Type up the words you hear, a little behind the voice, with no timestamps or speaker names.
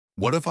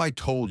What if I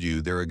told you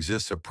there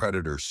exists a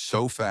predator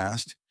so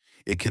fast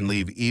it can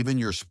leave even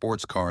your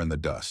sports car in the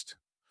dust?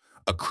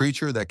 A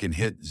creature that can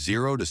hit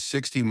 0 to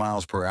 60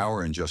 miles per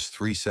hour in just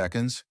 3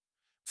 seconds,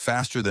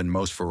 faster than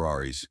most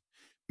Ferraris.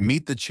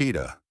 Meet the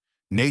cheetah,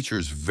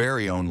 nature's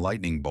very own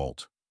lightning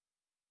bolt.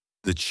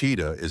 The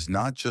cheetah is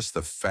not just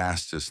the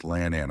fastest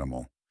land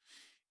animal,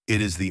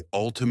 it is the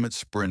ultimate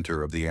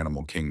sprinter of the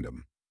animal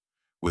kingdom.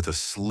 With a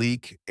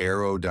sleek,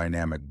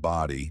 aerodynamic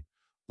body,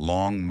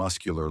 long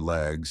muscular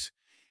legs,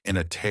 and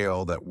a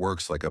tail that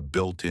works like a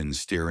built-in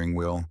steering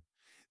wheel,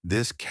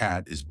 this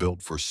cat is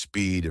built for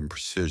speed and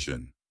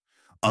precision.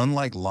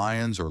 Unlike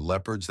lions or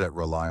leopards that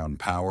rely on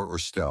power or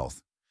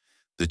stealth,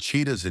 the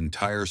cheetah's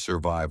entire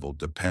survival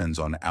depends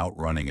on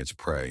outrunning its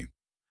prey.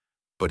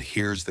 But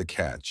here's the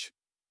catch.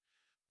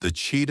 The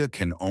cheetah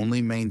can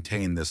only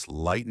maintain this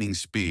lightning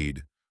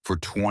speed for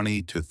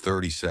 20 to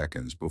 30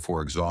 seconds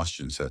before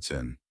exhaustion sets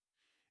in.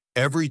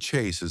 Every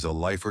chase is a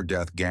life or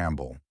death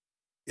gamble.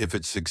 If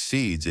it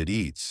succeeds, it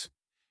eats.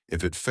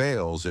 If it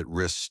fails, it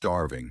risks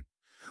starving.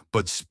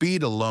 But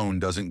speed alone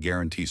doesn't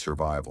guarantee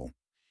survival.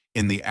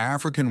 In the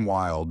African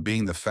wild,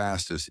 being the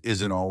fastest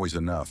isn't always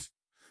enough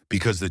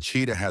because the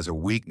cheetah has a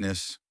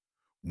weakness,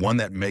 one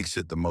that makes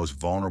it the most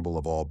vulnerable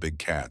of all big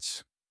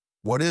cats.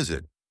 What is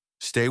it?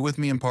 Stay with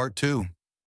me in part 2.